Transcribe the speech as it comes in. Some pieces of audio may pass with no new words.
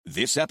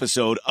This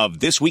episode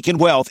of This Week in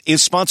Wealth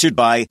is sponsored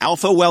by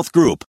Alpha Wealth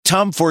Group.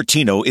 Tom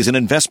Fortino is an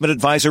investment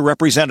advisor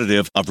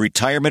representative of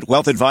Retirement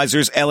Wealth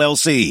Advisors,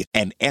 LLC,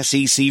 an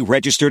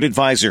SEC-registered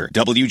advisor.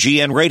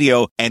 WGN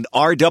Radio and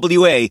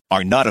RWA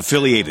are not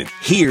affiliated.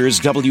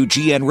 Here's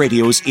WGN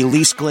Radio's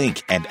Elise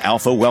Glink and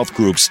Alpha Wealth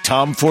Group's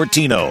Tom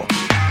Fortino.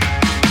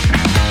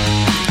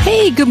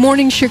 Hey, good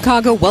morning,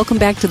 Chicago. Welcome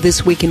back to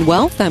This Week in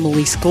Wealth. I'm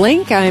Elise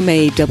Glink. I'm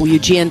a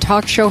WGN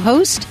talk show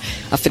host,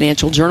 a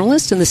financial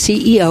journalist, and the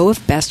CEO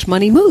of Best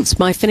Money Moves,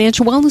 my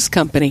financial wellness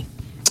company.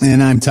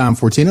 And I'm Tom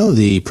Fortino,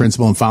 the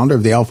principal and founder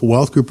of the Alpha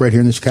Wealth Group right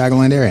here in the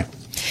Chicagoland area.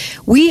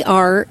 We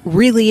are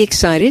really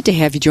excited to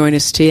have you join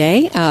us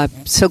today.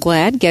 So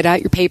glad. Get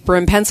out your paper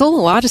and pencil.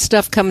 A lot of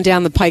stuff coming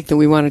down the pike that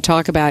we want to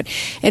talk about.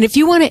 And if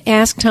you want to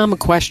ask Tom a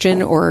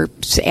question or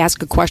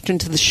ask a question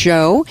to the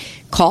show,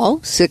 call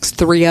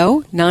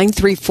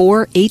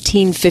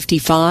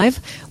 630-934-1855.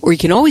 Or you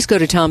can always go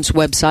to Tom's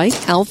website,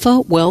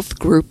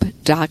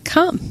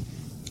 alphawealthgroup.com.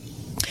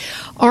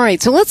 All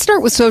right, so let's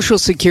start with Social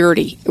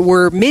Security.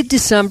 We're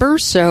mid-December,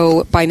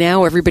 so by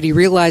now everybody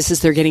realizes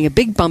they're getting a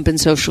big bump in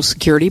Social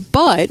Security.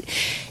 But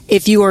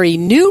if you are a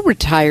new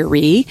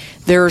retiree,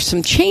 there are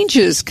some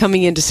changes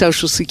coming into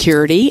Social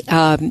Security.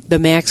 The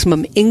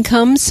maximum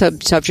income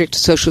subject to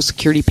Social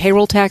Security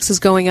payroll tax is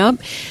going up.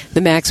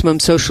 The maximum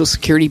Social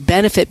Security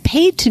benefit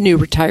paid to new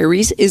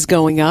retirees is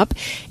going up.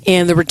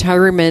 And the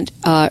retirement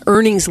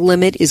earnings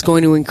limit is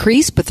going to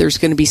increase, but there's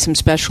going to be some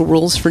special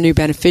rules for new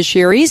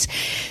beneficiaries.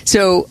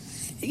 So,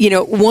 you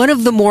know, one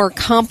of the more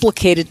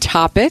complicated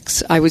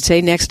topics, I would say,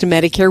 next to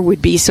Medicare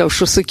would be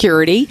Social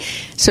Security.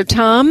 So,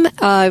 Tom,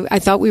 I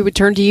thought we would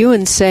turn to you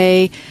and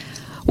say,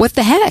 what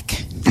the heck?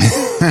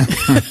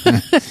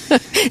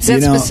 Is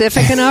that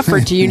specific enough, or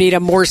do you need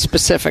a more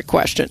specific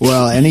question?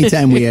 Well,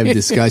 anytime we have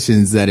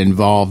discussions that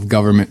involve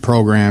government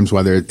programs,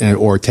 whether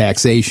or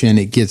taxation,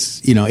 it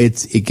gets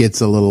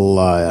a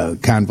little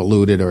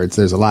convoluted, or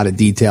there's a lot of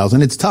details,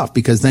 and it's tough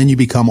because then you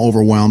become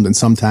overwhelmed, and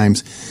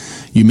sometimes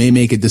you may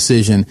make a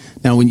decision.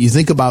 Now, when you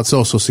think about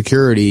Social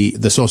Security,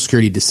 the Social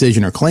Security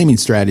decision or claiming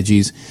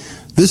strategies,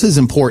 this is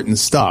important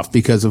stuff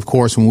because, of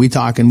course, when we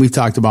talk, and we've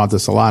talked about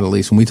this a lot, at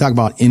least, when we talk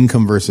about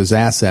income versus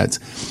assets,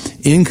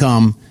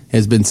 income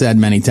has been said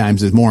many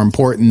times is more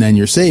important than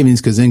your savings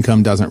because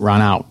income doesn't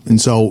run out. And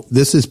so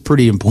this is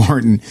pretty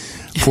important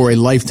for a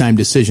lifetime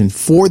decision.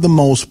 For the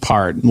most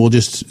part, we'll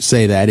just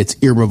say that it's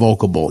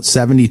irrevocable. It's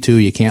 72.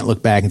 You can't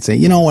look back and say,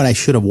 you know what, I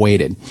should have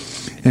waited.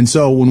 And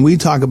so when we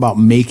talk about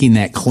making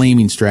that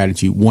claiming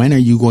strategy, when are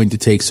you going to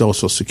take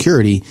Social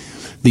Security?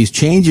 These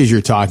changes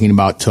you're talking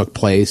about took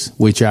place,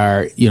 which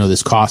are,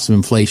 this cost of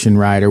inflation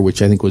rider,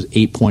 which I think was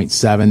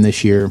 8.7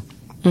 this year.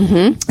 Mm-hmm.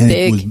 And big.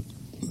 It was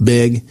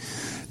big.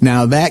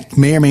 Now, that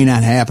may or may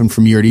not happen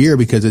from year to year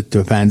because it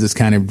depends. It's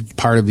kind of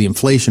part of the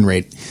inflation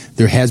rate.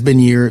 There have been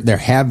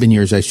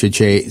years, I should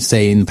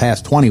say, in the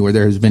past 20 where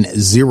there has been a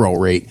zero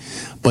rate.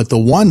 But the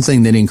one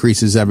thing that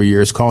increases every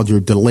year is called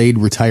your delayed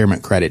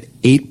retirement credit.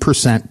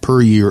 8%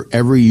 per year,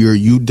 every year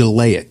you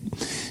delay it.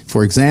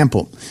 For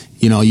example,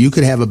 you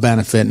could have a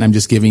benefit, and I'm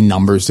just giving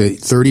numbers,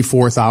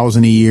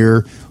 $34,000 a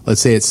year.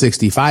 Let's say it's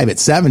 65. At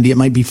 70, it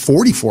might be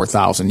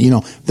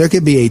 $44,000. There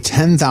could be a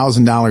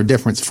 $10,000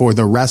 difference for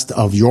the rest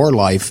of your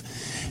life.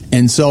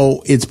 And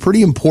so it's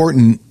pretty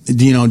important.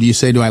 Do you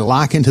say, do I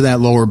lock into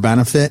that lower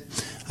benefit?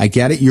 I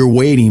get it. You're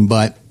waiting,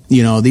 but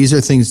these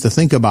are things to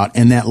think about.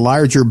 And that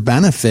larger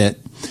benefit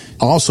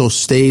also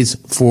stays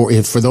for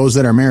those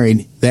that are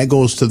married, that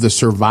goes to the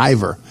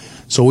survivor.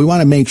 So we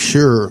want to make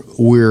sure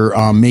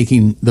we're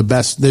making the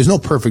best. There's no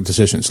perfect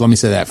decision. So let me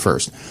say that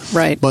first.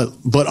 Right.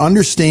 But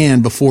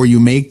understand before you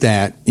make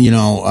that,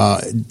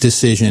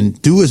 decision,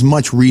 do as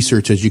much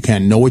research as you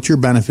can. Know what your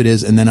benefit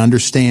is, and then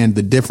understand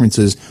the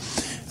differences,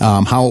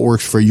 how it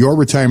works for your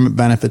retirement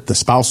benefit, the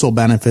spousal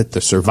benefit,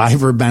 the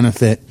survivor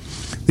benefit.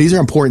 These are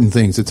important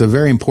things. It's a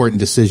very important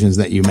decisions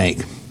that you make.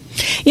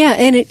 Yeah,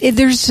 and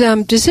there's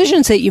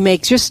decisions that you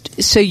make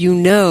just so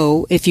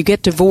if you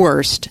get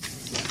divorced,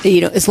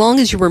 as long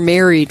as you were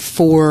married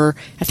for,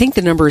 I think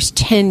the number is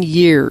 10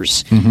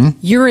 years, mm-hmm.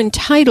 You're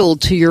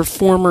entitled to your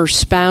former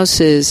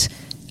spouses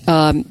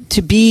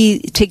to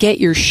get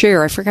your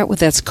share. I forgot what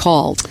that's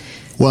called.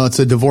 Well, it's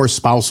a divorce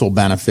spousal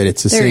benefit.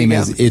 It's the same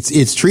as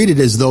it's treated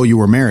as though you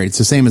were married. It's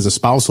the same as a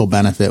spousal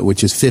benefit,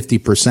 which is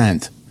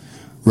 50%.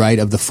 Right,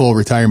 of the full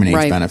retirement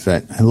age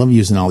benefit. I love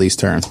using all these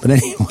terms, but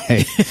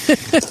anyway.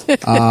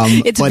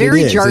 It's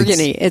very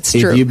jargony. It's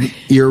true.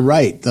 You're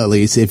right,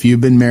 Elise. If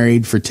you've been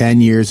married for 10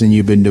 years and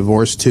you've been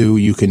divorced too,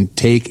 you can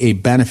take a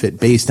benefit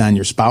based on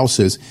your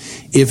spouse's.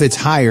 If it's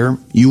higher,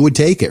 you would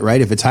take it,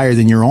 right? If it's higher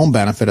than your own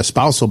benefit, a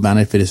spousal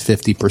benefit is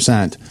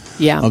 50%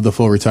 of the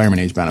full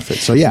retirement age benefit.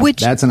 So,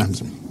 that's an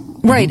answer.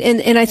 Right, mm-hmm.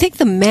 and I think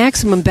the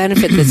maximum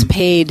benefit that's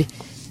paid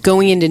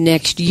going into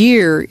next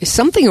year is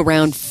something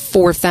around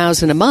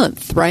 $4,000 a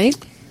month, right?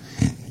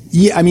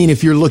 Yeah, I mean,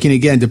 if you're looking,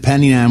 again,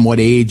 depending on what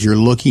age you're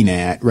looking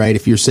at, right?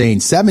 If you're saying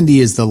 70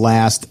 is the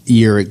last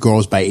year, it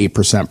grows by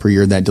 8% per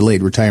year, that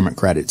delayed retirement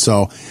credit.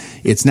 So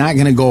it's not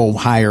going to go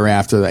higher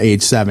after the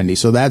age 70.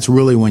 So that's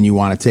really when you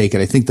want to take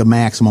it. I think the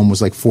maximum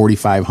was like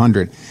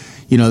 4,500.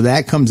 You know,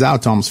 that comes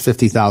out to almost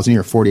 50,000 a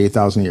year,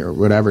 48,000 a year,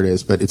 whatever it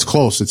is, but it's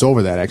close. It's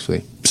over that,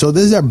 actually. So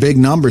these are big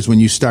numbers when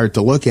you start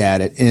to look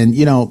at it. And,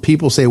 you know,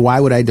 people say, why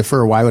would I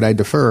defer? Why would I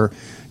defer?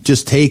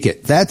 Just take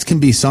it. That can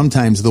be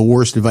sometimes the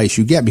worst advice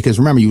you get, because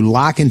remember, you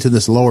lock into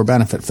this lower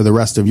benefit for the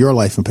rest of your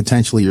life and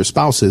potentially your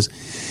spouse's.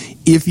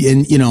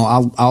 And you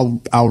know,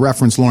 I'll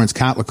reference Lawrence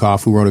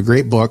Kotlikoff, who wrote a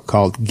great book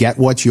called Get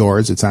What's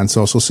Yours. It's on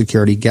Social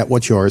Security, Get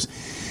What's Yours.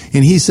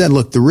 And he said,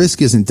 look, the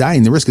risk isn't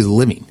dying, the risk is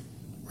living,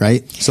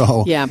 right?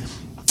 So yeah,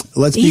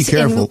 let's be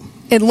careful.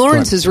 And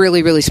Lawrence is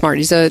really, really smart.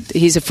 He's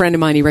a friend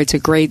of mine. He writes a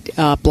great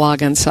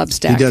blog on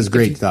Substack. He does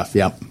great stuff,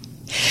 yep.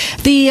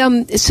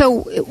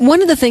 So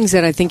one of the things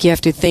that I think you have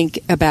to think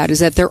about is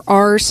that there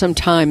are some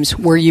times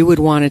where you would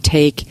want to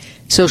take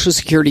Social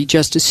Security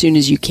just as soon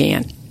as you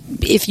can.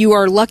 If you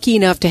are lucky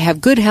enough to have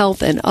good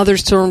health and other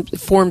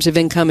forms of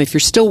income, if you're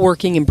still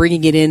working and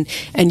bringing it in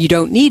and you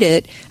don't need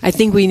it, I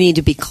think we need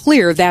to be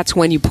clear that's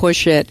when you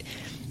push it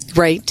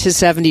right to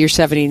 70 or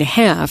 70 and a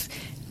half.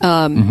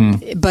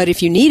 But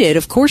if you need it,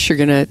 of course you're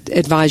going to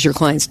advise your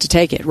clients to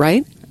take it,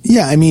 right?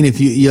 Yeah, I mean,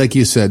 if you like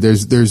you said,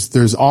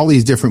 there's all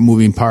these different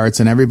moving parts,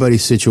 and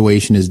everybody's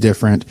situation is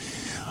different.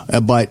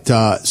 But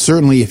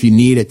certainly, if you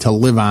need it to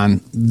live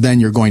on, then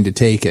you're going to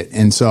take it.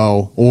 And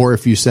so, or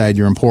if you said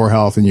you're in poor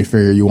health and you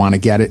figure you want to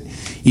get it,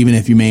 even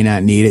if you may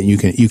not need it, you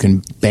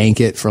can bank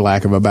it, for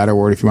lack of a better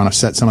word, if you want to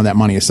set some of that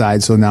money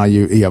aside. So now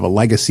you have a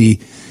legacy.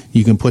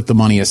 You can put the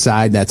money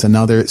aside. That's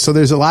another. So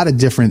there's a lot of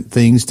different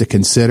things to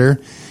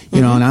consider. You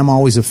know, and I'm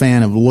always a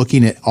fan of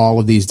looking at all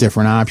of these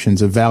different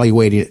options,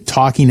 evaluating it,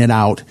 talking it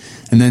out,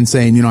 and then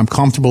saying, you know, I'm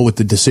comfortable with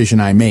the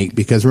decision I make.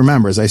 Because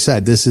remember, as I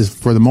said, this is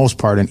for the most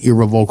part an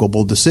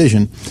irrevocable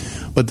decision.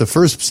 But the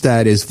first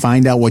step is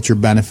find out what your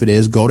benefit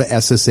is. Go to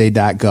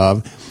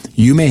SSA.gov.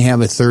 You may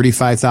have a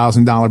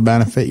 $35,000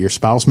 benefit. Your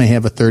spouse may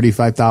have a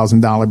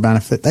 $35,000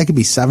 benefit. That could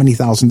be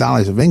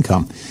 $70,000 of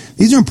income.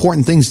 These are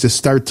important things to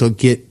start to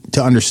get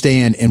to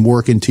understand and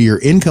work into your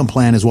income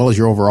plan as well as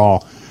your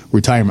overall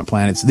retirement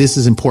plan. This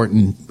is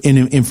important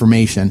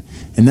information,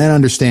 and then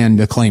understand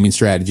the claiming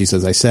strategies,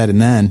 as I said,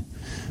 and then,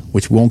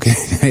 which won't get,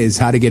 is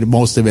how to get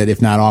most of it,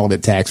 if not all of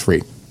it,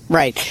 tax-free.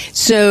 Right.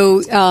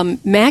 So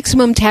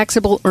maximum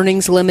taxable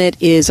earnings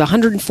limit is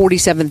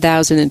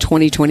 $147,000 in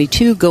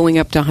 2022, going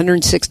up to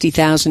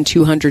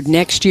 $160,200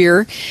 next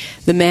year.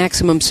 The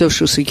maximum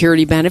Social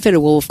Security benefit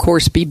will, of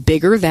course, be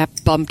bigger.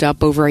 That bumped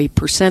up over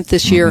 8%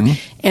 this year.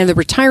 And the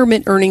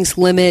retirement earnings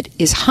limit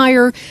is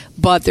higher,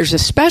 but there's a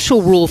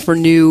special rule for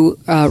new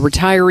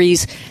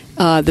retirees.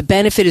 The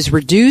benefit is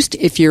reduced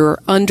if you're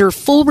under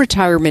full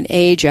retirement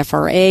age,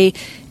 FRA,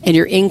 and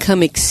your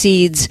income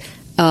exceeds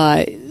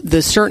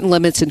the certain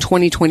limits in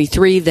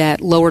 2023.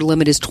 That lower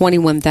limit is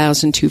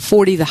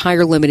 $21,240. The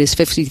higher limit is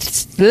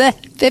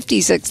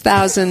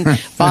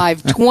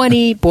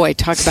 $56,520. Boy,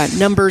 talk about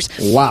numbers.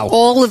 Wow.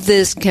 All of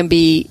this can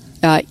be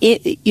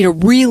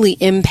really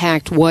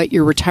impact what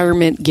your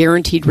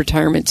guaranteed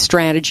retirement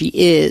strategy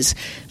is.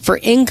 For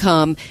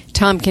income,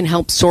 Tom can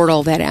help sort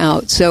all that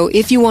out. So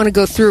if you want to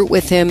go through it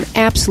with him,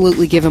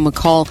 absolutely give him a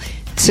call.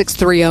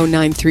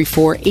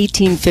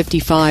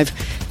 630-934-1855,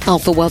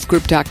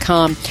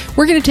 alphawealthgroup.com.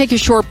 We're going to take a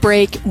short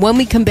break. When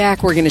we come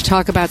back, we're going to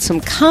talk about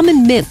some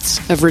common myths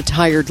of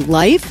retired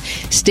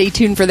life. Stay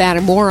tuned for that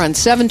and more on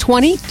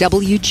 720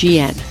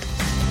 WGN.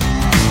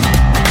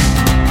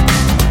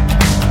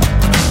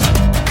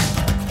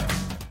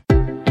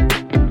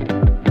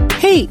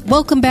 Hey,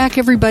 welcome back,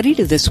 everybody,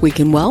 to This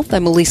Week in Wealth.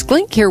 I'm Elise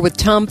Glink here with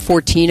Tom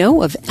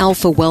Fortino of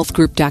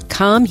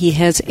alphawealthgroup.com. He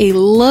has a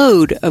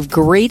load of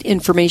great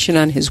information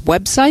on his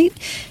website.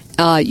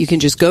 You can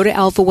just go to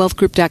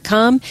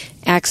alphawealthgroup.com,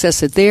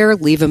 access it there,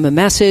 leave him a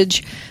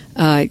message,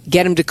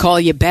 get him to call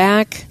you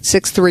back,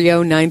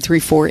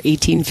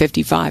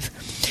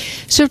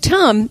 630-934-1855. So,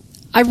 Tom,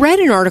 I read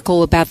an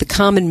article about the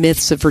common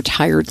myths of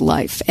retired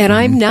life, and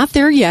I'm not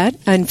there yet.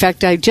 In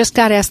fact, I just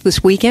got asked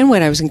this weekend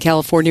when I was in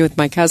California with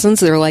my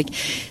cousins. They're like,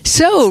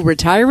 so,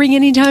 retiring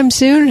anytime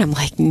soon? And I'm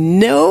like,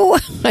 no,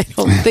 I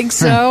don't think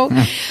so.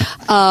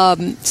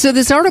 So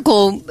this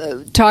article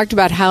talked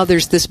about how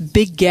there's this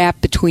big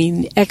gap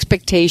between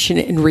expectation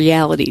and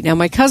reality. Now,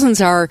 my cousins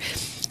are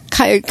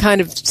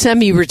kind of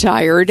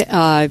semi-retired,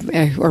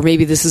 or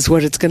maybe this is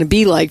what it's going to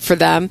be like for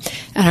them.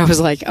 And I was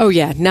like, oh,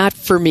 yeah, not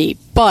for me.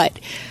 But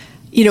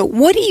you know,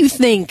 what do you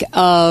think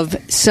of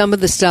some of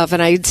the stuff?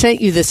 And I had sent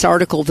you this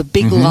article, The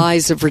Big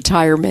Lies of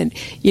Retirement,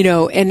 you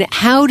know, and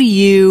how do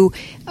you,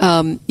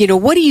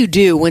 what do you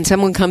do when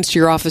someone comes to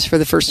your office for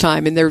the first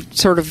time and they're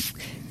sort of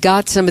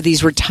got some of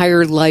these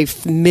retired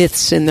life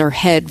myths in their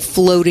head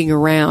floating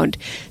around?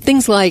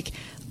 Things like,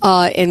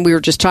 and we were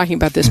just talking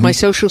about this, my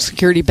Social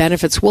Security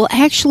benefits will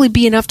actually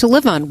be enough to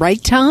live on,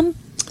 right, Tom?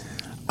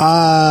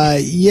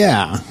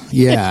 Yeah.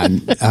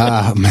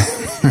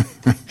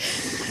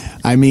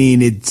 I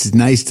mean, it's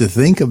nice to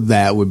think of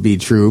that would be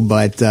true,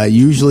 but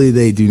usually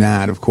they do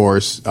not. Of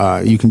course,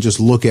 you can just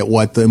look at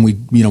what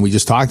we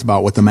just talked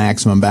about what the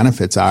maximum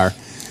benefits are.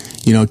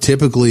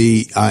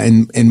 Typically,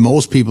 and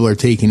most people are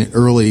taking it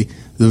early.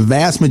 The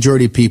vast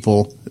majority of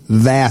people,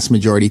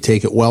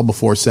 take it well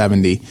before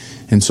 70,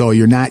 and so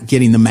you're not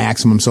getting the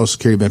maximum Social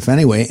Security benefit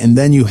anyway. And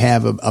then you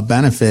have a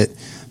benefit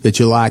that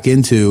you lock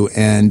into,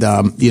 and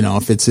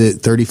if it's at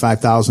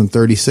 $35,000,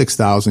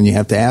 $36,000, you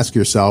have to ask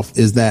yourself,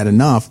 is that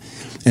enough?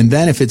 And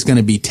then if it's going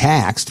to be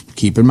taxed,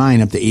 keep in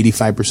mind up to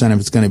 85% of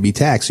it's going to be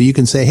taxed. So you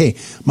can say, hey,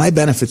 my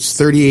benefit's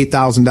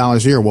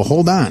 $38,000 a year. Well,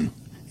 hold on.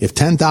 If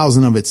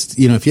 10,000 of it's,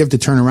 if you have to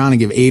turn around and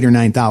give 8 or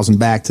 9,000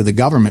 back to the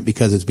government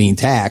because it's being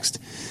taxed,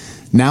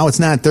 now it's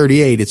not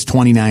 38, it's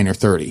 29 or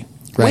 30.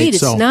 Right? Wait,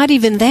 it's not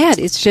even that.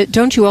 It's just,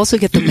 don't you also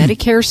get the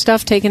Medicare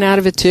stuff taken out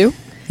of it too?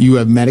 You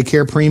have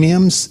Medicare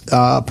premiums,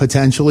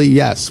 potentially.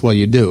 Yes, well,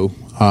 you do.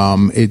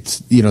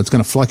 It's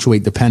going to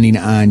fluctuate depending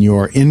on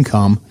your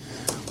income,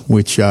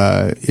 which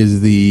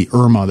is the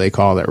IRMA, they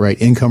call it,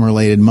 right?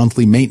 Income-related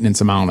monthly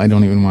maintenance amount. I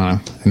don't even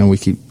want to. I know we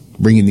keep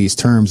bringing these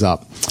terms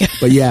up,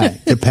 but yeah,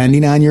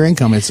 depending on your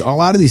income, it's a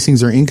lot of these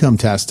things are income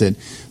tested.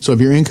 So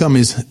if your income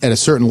is at a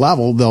certain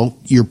level,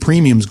 your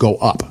premiums go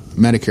up.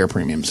 Medicare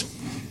premiums.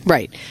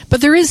 Right.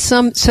 But there is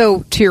some,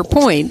 so to your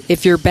point,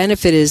 if your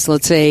benefit is,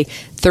 let's say,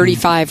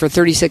 $35,000 or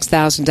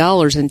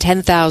 $36,000 and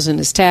 $10,000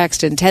 is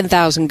taxed and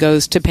 $10,000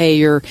 goes to pay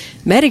your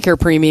Medicare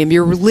premium,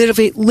 you're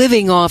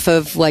living off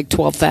of like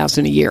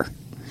 $12,000 a year.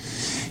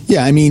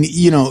 Yeah, I mean,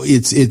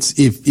 it's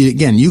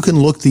again, you can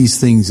look these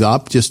things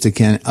up just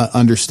to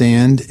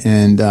understand,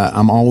 and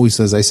I'm always,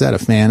 as I said, a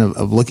fan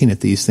of looking at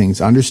these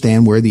things,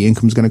 understand where the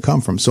income's going to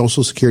come from.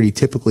 Social Security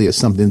typically is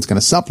something that's going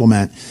to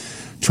supplement.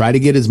 Try to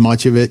get as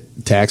much of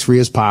it tax-free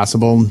as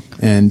possible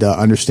and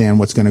understand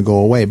what's going to go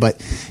away. But,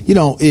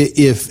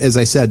 if, as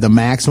I said, the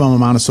maximum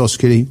amount of Social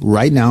Security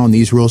right now, and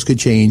these rules could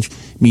change,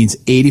 means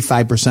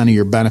 85% of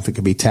your benefit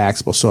could be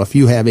taxable. So if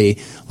you have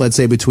let's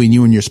say between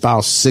you and your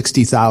spouse,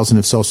 $60,000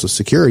 of Social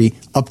Security,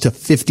 up to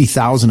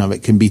 $50,000 of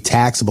it can be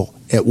taxable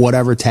at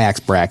whatever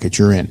tax bracket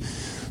you're in.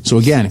 So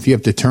again, if you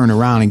have to turn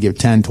around and give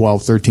 $10,000,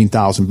 $12,000,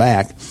 $13,000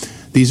 back,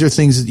 these are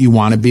things that you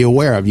want to be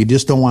aware of. You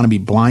just don't want to be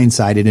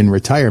blindsided in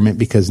retirement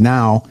because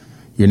now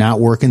you're not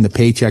working, the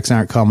paychecks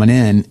aren't coming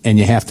in, and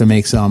you have to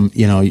make some,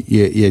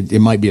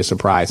 it might be a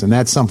surprise. And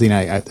that's something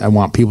I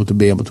want people to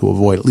be able to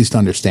avoid, at least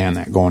understand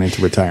that going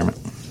into retirement.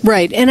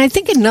 Right. And I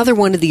think another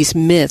one of these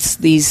myths,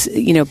 these,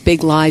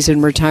 big lies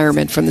in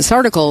retirement from this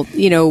article,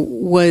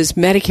 was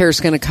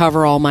Medicare's going to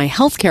cover all my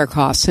health care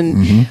costs.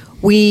 And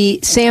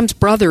Sam's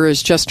brother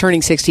is just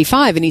turning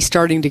 65 and he's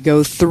starting to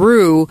go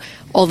through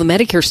all the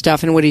Medicare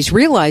stuff. And what he's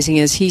realizing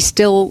is he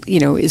still,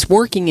 is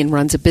working and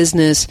runs a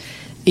business,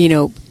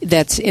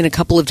 that's in a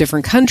couple of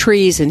different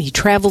countries, and he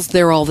travels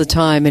there all the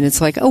time. And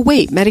it's like, oh,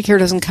 wait, Medicare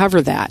doesn't cover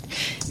that.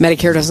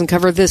 Medicare doesn't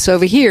cover this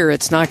over here.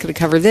 It's not going to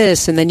cover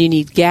this. And then you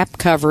need gap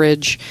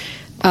coverage.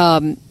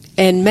 And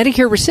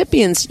Medicare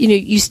recipients, you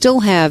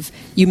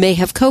may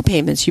have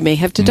co-payments, you may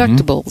have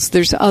deductibles.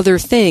 There's other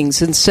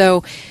things. And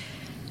so,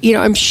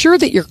 I'm sure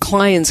that your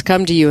clients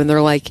come to you and they're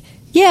like,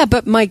 yeah,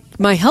 but my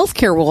health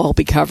care will all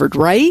be covered,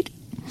 right?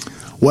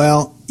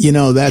 Well,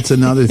 that's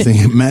another thing.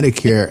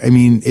 Medicare, I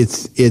mean,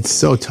 it's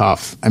so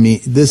tough. I mean,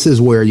 this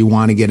is where you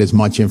want to get as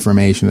much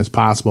information as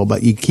possible.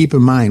 But you keep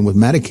in mind with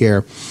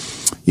Medicare,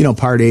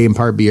 Part A and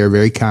Part B are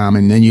very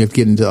common. Then you have to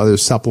get into other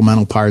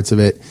supplemental parts of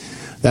it.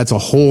 That's a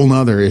whole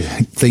nother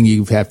thing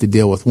you have to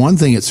deal with. One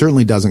thing it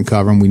certainly doesn't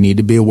cover, and we need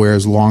to be aware,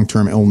 is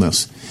long-term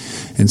illness.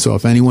 And so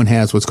if anyone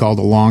has what's called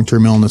a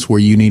long-term illness where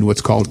you need what's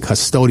called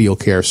custodial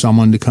care,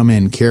 someone to come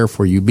in, care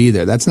for you, be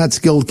there, that's not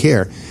skilled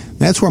care.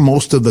 That's where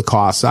most of the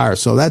costs are.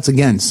 So that's,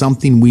 again,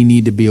 something we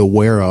need to be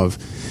aware of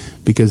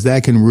because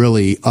that can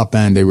really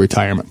upend a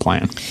retirement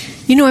plan.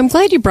 I'm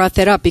glad you brought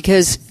that up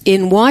because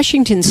in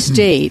Washington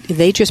State,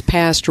 they just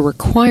passed a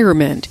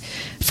requirement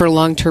for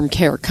long-term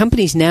care.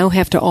 Companies now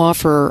have to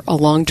offer a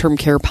long-term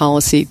care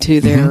policy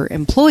to their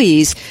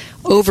employees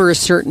over a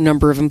certain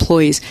number of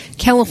employees.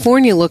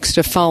 California looks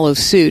to follow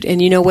suit. And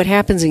what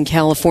happens in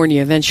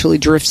California eventually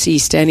drifts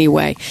east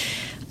anyway.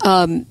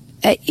 I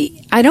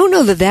don't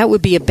know that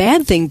would be a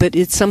bad thing, but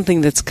it's something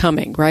that's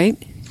coming, right?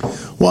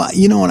 Well,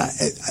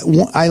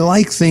 I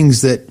like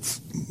things that,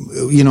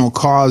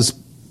 cause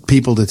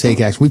people to take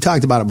action. We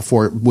talked about it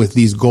before with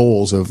these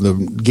goals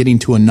of getting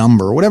to a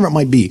number or whatever it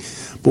might be.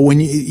 But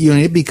when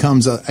it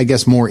becomes, I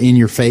guess, more in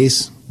your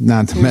face,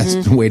 not the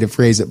best way to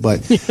phrase it,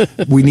 but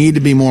we need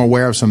to be more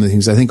aware of some of the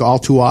things. I think all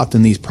too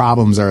often these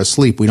problems are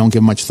asleep. We don't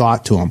give much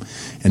thought to them.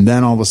 And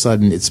then all of a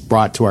sudden it's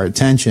brought to our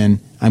attention.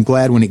 I'm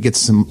glad when it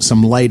gets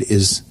some light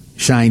is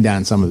shined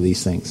on some of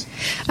these things.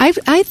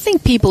 I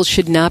think people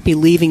should not be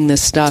leaving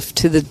this stuff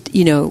to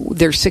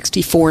they're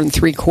 64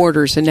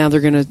 3/4 and now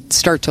they're going to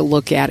start to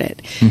look at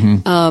it.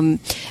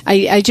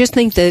 I just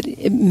think that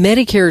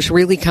Medicare is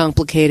really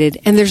complicated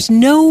and there's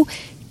no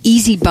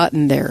easy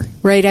button there,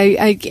 right?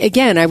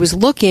 I was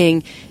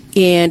looking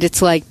and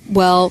it's like,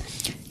 well,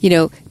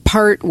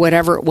 part,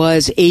 whatever it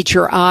was, H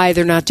or I,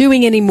 they're not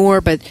doing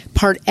anymore, but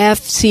part F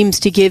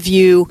seems to give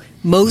you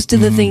most of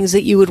the things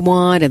that you would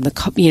want, and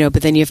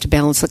but then you have to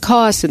balance the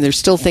costs, and there's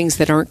still things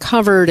that aren't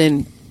covered,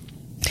 and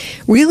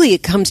really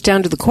it comes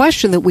down to the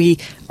question that we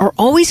are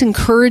always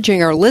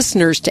encouraging our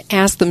listeners to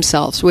ask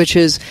themselves, which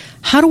is,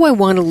 how do I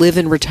want to live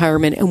in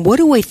retirement, and what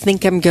do I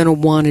think I'm going to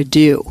want to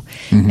do?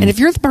 And if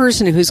you're the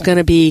person who's going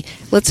to be,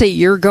 let's say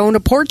you're going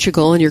to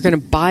Portugal and you're going to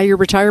buy your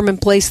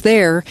retirement place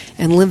there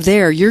and live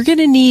there, you're going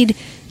to need,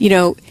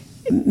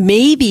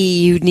 maybe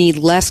you need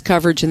less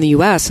coverage in the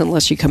U.S.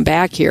 unless you come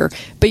back here,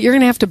 but you're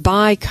going to have to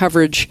buy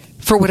coverage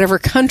for whatever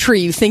country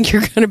you think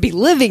you're going to be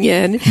living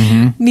in,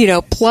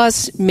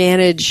 plus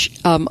manage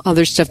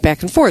other stuff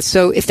back and forth.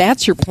 So if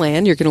that's your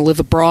plan, you're going to live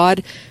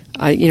abroad,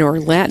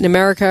 or Latin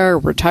America, or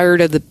retire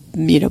to the,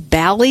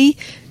 Bali,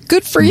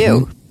 good for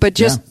you. But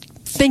just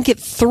think it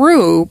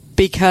through,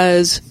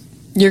 because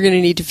you're going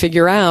to need to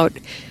figure out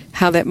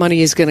how that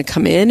money is going to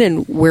come in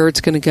and where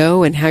it's going to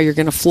go and how you're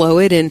going to flow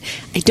it. And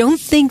I don't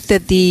think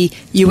that the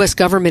U.S.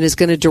 government is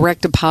going to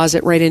direct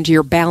deposit right into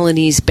your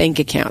Balinese bank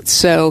account.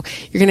 So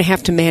you're going to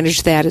have to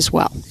manage that as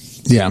well.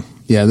 Yeah.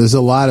 There's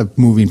a lot of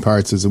moving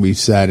parts, as we've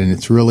said, and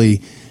it's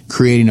really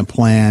creating a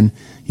plan.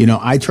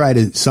 I try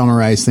to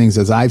summarize things,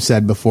 as I've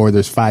said before.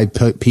 There's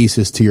 5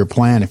 pieces to your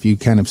plan. If you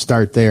kind of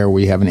start there,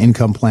 where you have an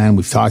income plan,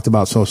 we've talked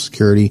about Social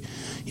Security,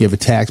 you have a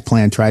tax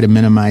plan, try to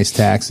minimize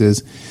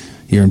taxes,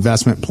 your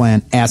investment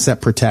plan,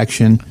 asset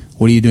protection,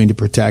 what are you doing to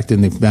protect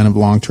in the event of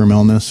long-term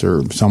illness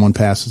or someone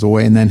passes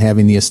away, and then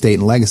having the estate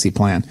and legacy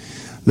plan.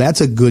 That's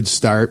a good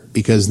start,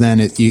 because then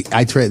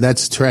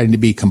that's trying to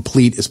be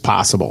complete as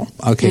possible.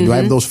 Okay, do I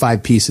have those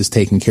 5 pieces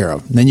taken care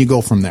of? Then you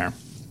go from there.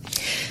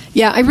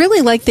 Yeah, I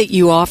really like that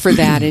you offer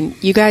that.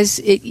 And you guys,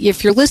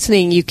 if you're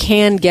listening, you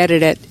can get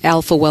it at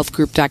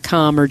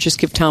alphawealthgroup.com, or just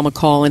give Tom a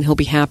call and he'll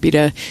be happy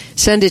to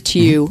send it to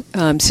you,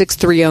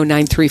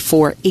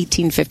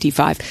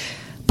 630-934-1855.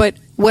 But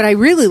what I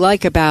really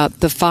like about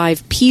the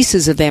 5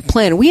 pieces of that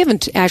plan, we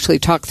haven't actually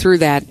talked through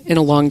that in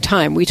a long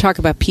time. We talk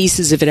about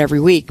pieces of it every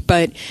week.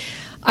 But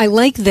I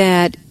like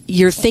that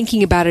you're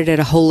thinking about it at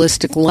a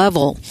holistic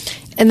level.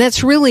 And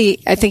that's really,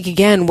 I think,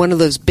 again, one of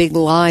those big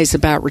lies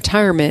about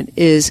retirement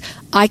is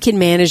I can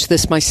manage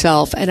this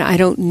myself and I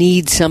don't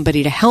need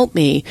somebody to help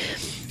me.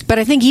 But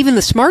I think even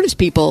the smartest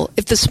people,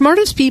 if the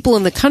smartest people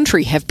in the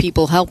country have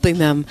people helping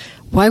them,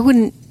 why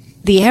wouldn't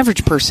the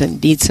average person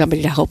need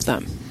somebody to help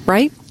them,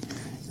 right?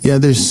 Yeah,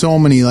 there's so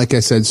many, like I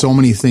said, so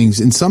many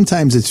things. And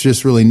sometimes it's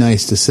just really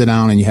nice to sit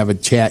down and you have a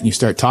chat and you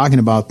start talking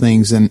about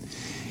things, and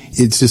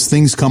it's just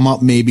things come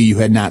up maybe you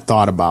had not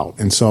thought about.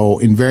 And so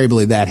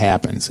invariably that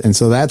happens. And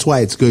so that's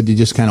why it's good to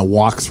just kind of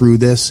walk through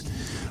this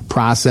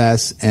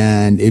process,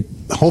 and it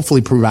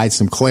hopefully provides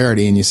some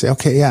clarity, and you say,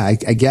 okay, yeah, I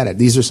get it.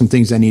 These are some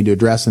things I need to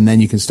address, and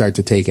then you can start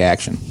to take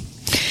action.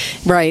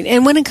 Right.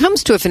 And when it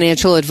comes to a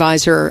financial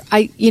advisor,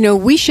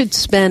 we should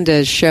spend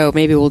a show,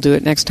 maybe we'll do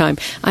it next time,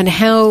 on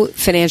how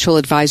financial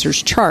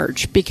advisors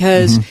charge,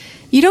 because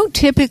you don't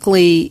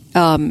typically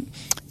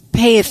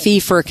pay a fee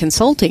for a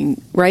consulting,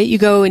 right? You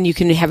go and you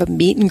can have a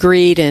meet and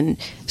greet and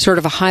sort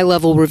of a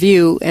high-level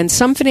review, and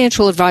some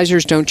financial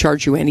advisors don't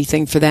charge you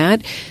anything for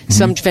that.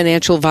 Some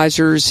financial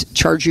advisors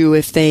charge you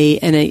if they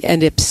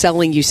end up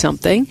selling you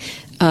something.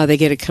 They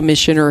get a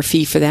commission or a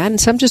fee for that, and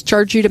some just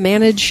charge you to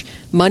manage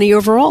money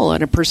overall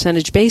on a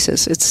percentage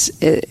basis. It's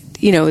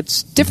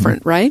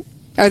different, right?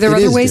 Are there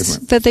other ways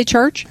that they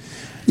charge?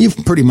 You've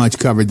pretty much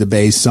covered the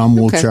base. Some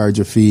will charge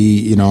a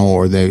fee,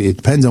 or it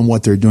depends on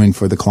what they're doing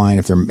for the client.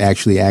 If they're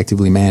actually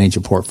actively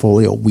managing a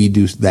portfolio, we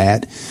do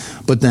that.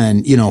 But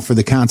then, for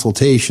the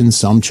consultation,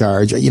 some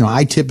charge. I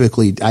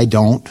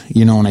don't,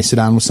 when I sit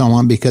down with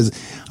someone, because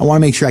I want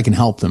to make sure I can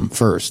help them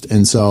first.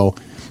 And so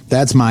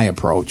that's my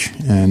approach.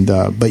 And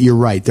but you're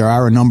right. There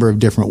are a number of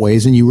different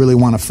ways, and you really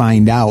want to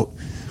find out,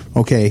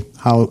 okay,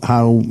 how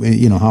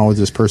is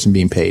this person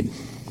being paid?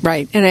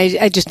 Right. And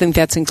I just think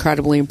that's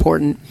incredibly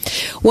important.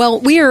 Well,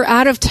 we are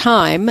out of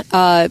time,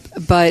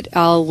 but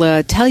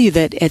I'll tell you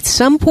that at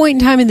some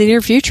point in time in the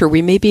near future,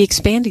 we may be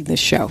expanding this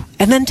show.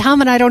 And then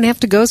Tom and I don't have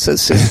to go so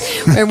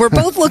soon. And we're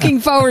both looking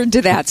forward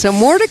to that. So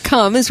more to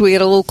come as we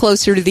get a little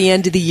closer to the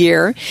end of the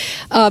year.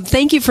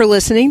 Thank you for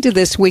listening to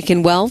This Week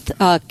in Wealth.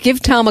 Give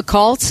Tom a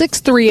call,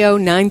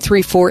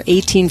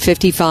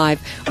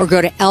 630-934-1855, or go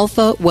to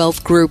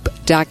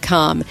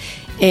alphawealthgroup.com.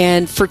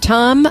 And for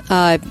Tom,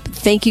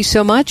 thank you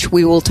so much.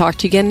 We will talk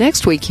to you again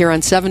next week here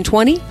on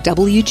 720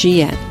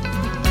 WGN.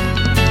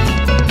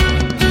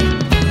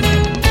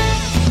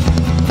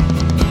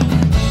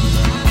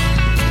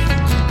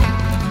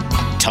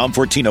 Tom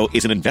Fortino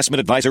is an investment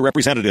advisor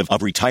representative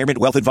of Retirement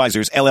Wealth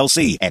Advisors,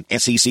 LLC, an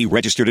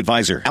SEC-registered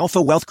advisor. Alpha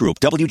Wealth Group,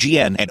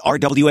 WGN, and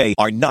RWA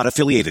are not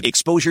affiliated.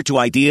 Exposure to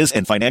ideas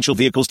and financial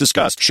vehicles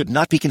discussed should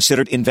not be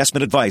considered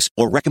investment advice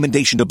or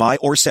recommendation to buy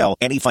or sell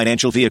any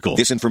financial vehicle.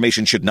 This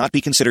information should not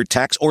be considered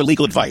tax or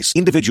legal advice.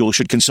 Individuals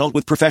should consult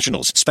with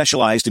professionals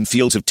specialized in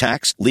fields of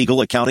tax,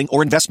 legal, accounting,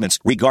 or investments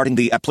regarding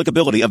the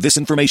applicability of this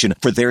information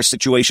for their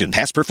situation.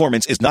 Past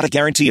performance is not a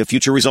guarantee of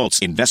future results.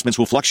 Investments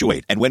will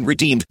fluctuate, and when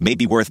redeemed, may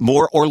be worth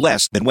more or or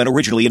less than when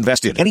originally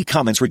invested. Any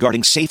comments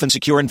regarding safe and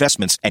secure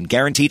investments and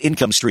guaranteed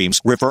income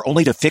streams refer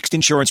only to fixed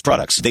insurance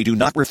products. They do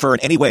not refer in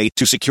any way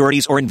to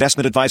securities or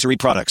investment advisory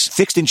products.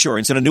 Fixed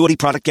insurance and annuity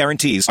product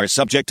guarantees are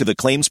subject to the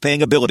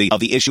claims-paying ability of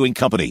the issuing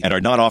company and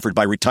are not offered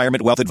by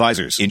Retirement Wealth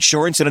Advisors.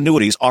 Insurance and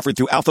annuities offered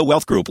through Alpha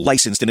Wealth Group,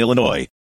 licensed in Illinois.